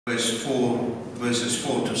verses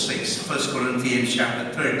 4 to 6. 1 Corinthians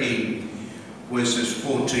chapter 13, verses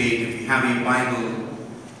 4 to 8. If you have your Bible,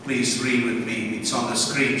 please read with me. It's on the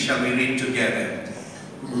screen. Shall we read together?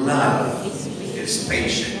 Love is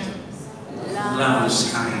patient. Love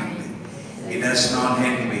is kind. It does not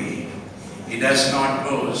envy. It does not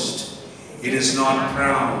boast. It is not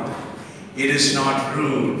proud. It is not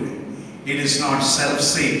rude. It is not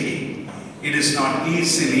self-seeking. It is not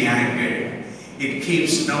easily angered. It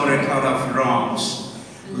keeps no record of wrongs.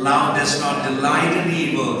 Love does not delight in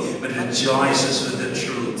evil, but rejoices with the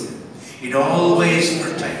truth. It always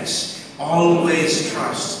protects, always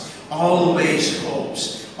trusts, always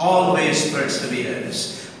hopes, always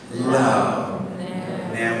perseveres. Love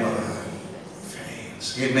never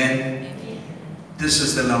fails. Amen. This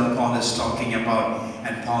is the love Paul is talking about,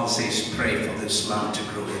 and Paul says, pray for this love to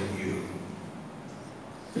grow in you.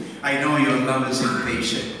 I know your love is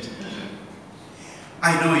impatient.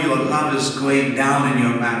 I know your love is going down in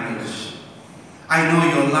your marriage. I know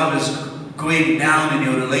your love is going down in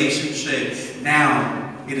your relationship.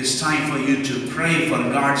 Now, it is time for you to pray for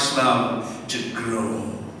God's love to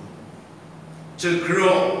grow. To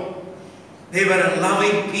grow. They were a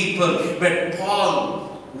loving people, but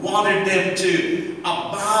Paul wanted them to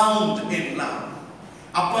abound in love.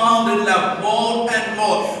 Abound in love more and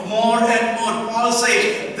more, more and more. Paul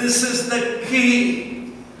says, this is the key.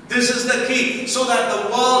 This is the key, so that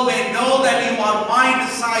the world may know that you are my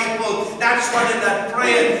disciple. That's what in that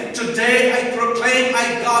prayer. Today I proclaim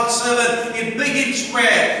I God's servant. It begins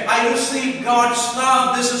where? I receive God's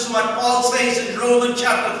love. This is what Paul says in Romans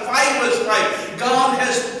chapter 5 verse 5. God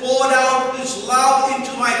has poured out His love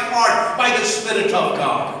into my heart by the Spirit of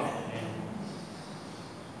God.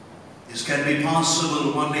 This can be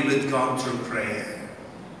possible only with God through prayer.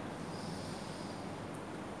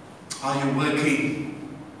 Are you working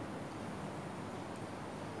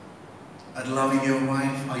at loving your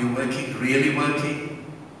wife? Are you working, really working?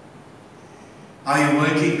 Are you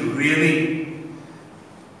working, really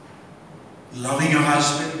loving your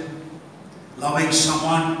husband? Loving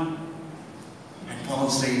someone? And Paul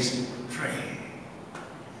says, pray.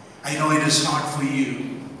 I know it is hard for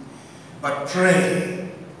you, but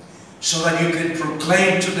pray so that you can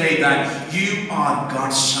proclaim today that you are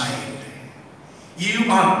God's side. You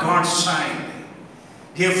are God's side.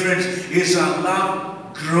 Dear friends, is our love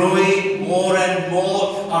growing more and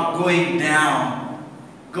more or going down?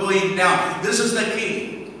 Going down. This is the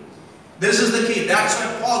key. This is the key. That's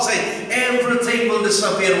what Paul said. Everything will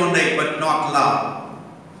disappear one day, but not love.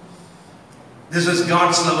 This is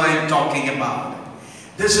God's love I am talking about.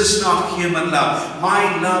 This is not human love.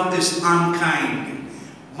 My love is unkind.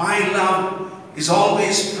 My love is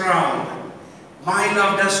always proud. My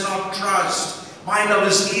love does not trust. My love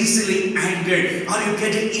is easily angered. Are you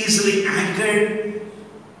getting easily angered?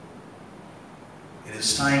 It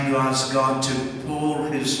is time to ask God to pour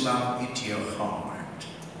His love into your heart.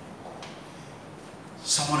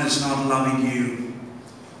 Someone is not loving you.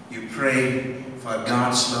 You pray for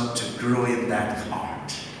God's love to grow in that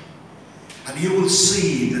heart. And you will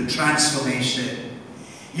see the transformation.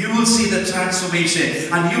 You will see the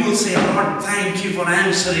transformation. And you will say, Lord, thank you for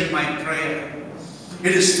answering my prayer.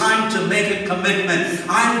 It is time to make a commitment.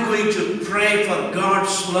 I'm going to pray for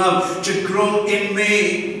God's love to grow in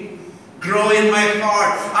me. Grow in my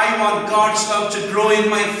heart. I want God's love to grow in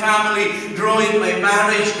my family, grow in my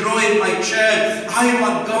marriage, grow in my church. I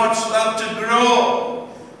want God's love to grow.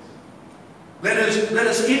 Let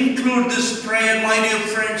us include this prayer, my dear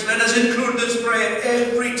friends. Let us include this prayer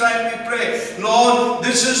every time we pray. Lord,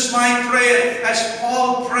 this is my prayer. As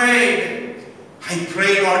Paul prayed, I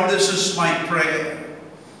pray, Lord, this is my prayer.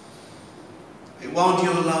 I want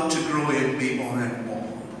your love to grow in me more and more.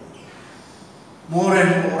 More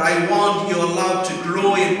and more. I want your love to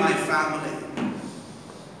grow in my family.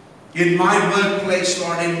 In my workplace,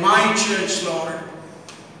 Lord. In my church, Lord.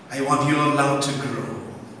 I want your love to grow.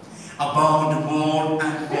 Abound more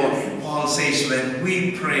and more. Paul says when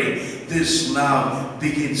we pray, this love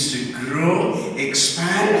begins to grow,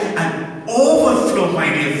 expand, and overflow,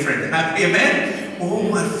 my dear friend. Amen?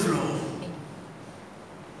 Overflow.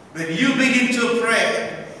 When you begin to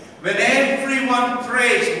pray, when everyone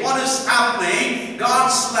prays, what is happening?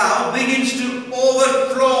 God's love begins to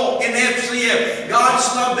overflow in FCF.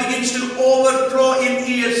 God's love begins to overflow in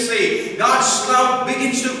ESC. God's love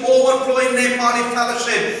begins to overflow in Nepali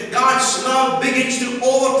Fellowship. God's love begins to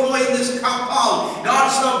overflow in this compound.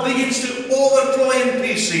 God's love begins to overflow in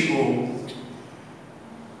PCO.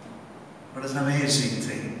 What is an amazing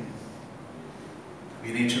thing.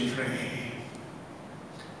 We need to pray.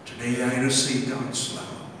 Today I receive God's love.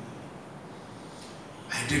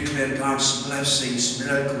 I I declare God's blessings,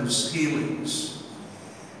 miracles, healings.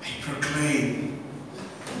 I proclaim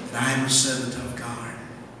that I am a servant of God.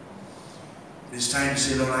 It is time to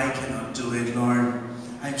say, Lord, I cannot do it, Lord.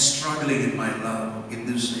 I'm struggling in my love in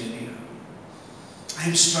this area.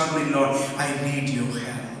 I'm struggling, Lord. I need your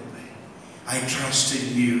help. I trust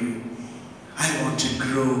in you. I want to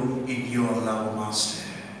grow in your love, Master.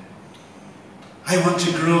 I want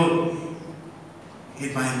to grow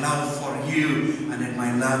in my love for you and in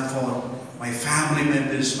my love for my family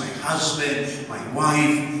members, my husband, my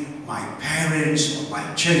wife, my parents, or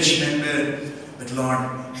my church member. But Lord,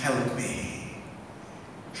 help me.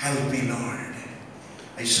 Help me, Lord.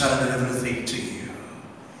 I surrender everything to you.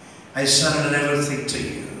 I surrender everything to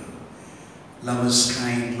you. Love is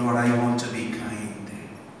kind, Lord, I want to be kind.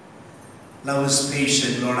 Love is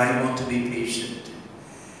patient, Lord, I want to be patient.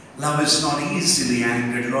 Love is not easily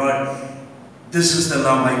angered, Lord. This is the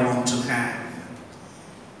love I want to have.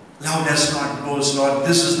 Love does not boast, Lord.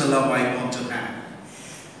 This is the love I want to have.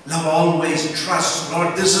 Love always trusts,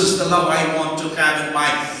 Lord. This is the love I want to have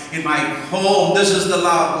in my home. This is the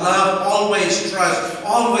love. Love always trusts,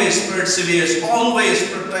 always perseveres,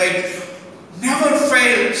 always protects, never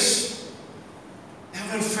fails.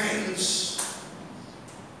 Never fails.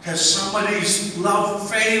 Has somebody's love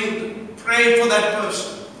failed? Pray for that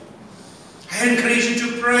person. I encourage you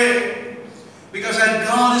to pray. Because our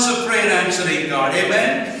God is a prayer answering God.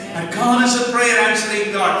 Amen? And God is a prayer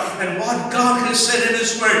answering God. And what God has said in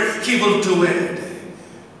His Word, He will do it.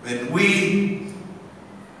 When we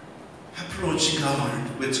approach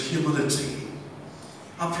God with humility,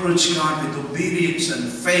 approach God with obedience and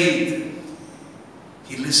faith,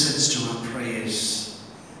 He listens to our prayers.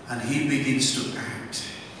 And He begins to act.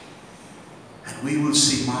 And we will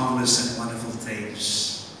see marvelous and wonderful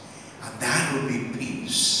things. And that will be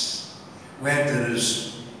peace. Where there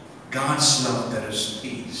is God's love, there is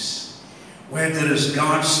peace. Where there is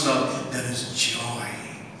God's love, there is joy.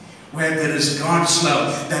 Where there is God's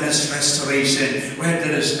love, there is restoration. Where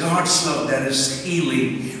there is God's love, there is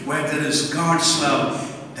healing. Where there is God's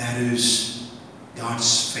love, there is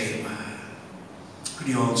God's favor. Could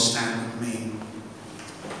you all stand with me?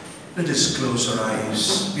 Let us close our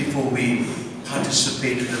eyes before we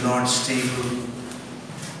participate in the Lord's table.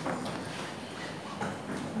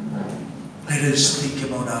 Let us think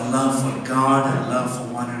about our love for God and love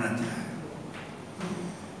for one another.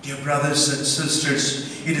 Dear brothers and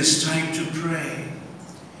sisters, it is time to pray.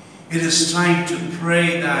 It is time to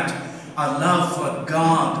pray that our love for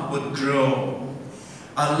God would grow.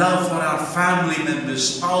 Our love for our family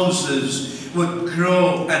members, spouses would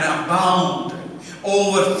grow and abound.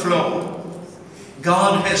 Overflow.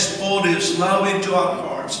 God has poured His love into our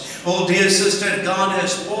hearts. Oh dear sister, God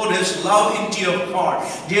has poured His love into your heart.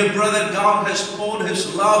 Dear brother, God has poured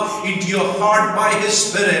His love into your heart by His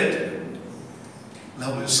Spirit.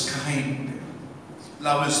 Love is kind.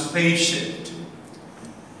 Love is patient.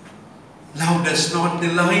 Love does not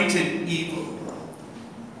delight in evil.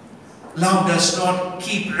 Love does not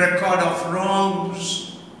keep record of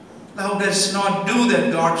wrongs. Love does not do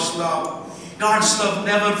that, God's love. God's love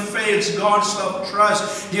never fails. God's love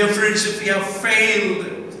trusts. Dear friends, if we have failed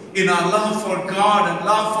in our love for God and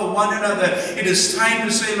love for one another, it is time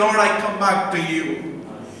to say, Lord, I come back to you.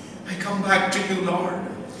 I come back to you, Lord.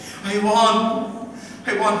 I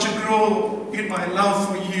want to grow in my love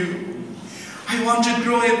for you. I want to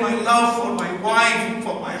grow in my love for my wife and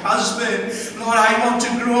for my husband. Lord, I want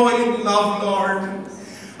to grow in love, Lord.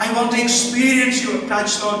 I want to experience your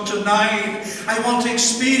touch, Lord, tonight. I want to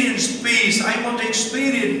experience peace. I want to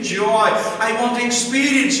experience joy. I want to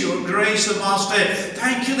experience your grace, Master.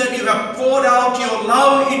 Thank you that you have poured out your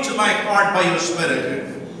love into my heart by your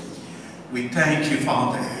Spirit. We thank you,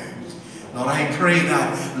 Father. Lord, I pray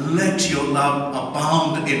that let your love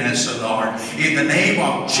abound in us, Lord. In the name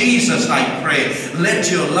of Jesus, I pray. Let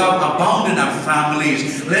your love abound in our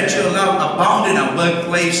families. Let your love abound in our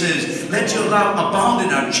workplaces. Let your love abound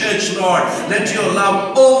in our church, Lord. Let your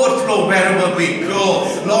love overflow wherever we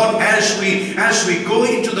go. Lord, as we go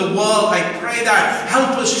into the world, I pray that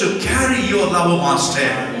help us to carry your love,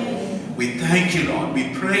 Master. We thank you, Lord.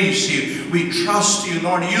 We praise you. We trust you,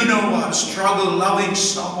 Lord. You know our struggle loving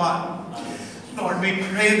someone. Lord, we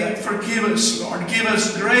pray that forgive us, Lord. Give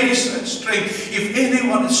us grace and strength. If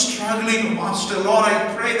anyone is struggling, Master, Lord,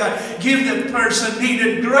 I pray that give that person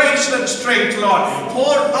needed grace and strength, Lord.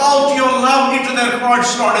 Pour out your love into their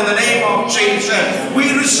hearts, Lord, in the name of Jesus.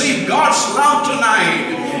 We receive God's love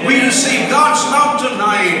tonight. We receive God's love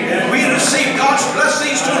tonight. We receive God's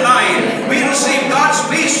blessings tonight. We receive God's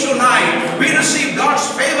peace tonight. We receive God's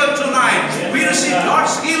favor tonight. We receive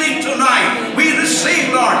God's healing tonight. We receive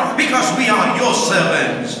receive, Lord, because we are your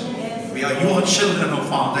servants. We are your children, oh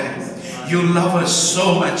Father. You love us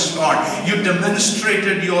so much, Lord. You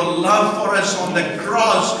demonstrated your love for us on the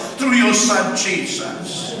cross through your Son,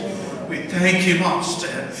 Jesus. We thank you, Master.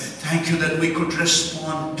 Thank you that we could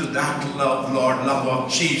respond to that love, Lord, love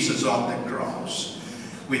of Jesus on the cross.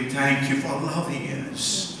 We thank you for loving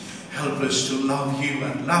us. Help us to love you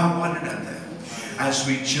and love one another. As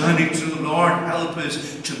we journey through, Lord, help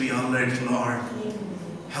us to be alert, Lord.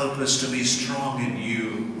 Help us to be strong in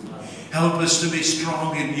you. Help us to be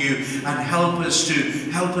strong in you, and help us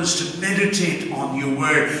to meditate on your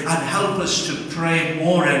word, and help us to pray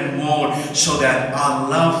more and more, so that our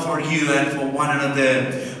love for you and for one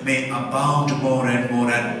another may abound more and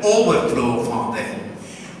more and overflow, Father.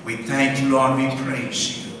 We thank you, Lord. We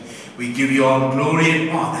praise you. We give you all glory and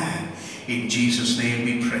honor. In Jesus' name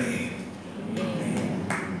we pray.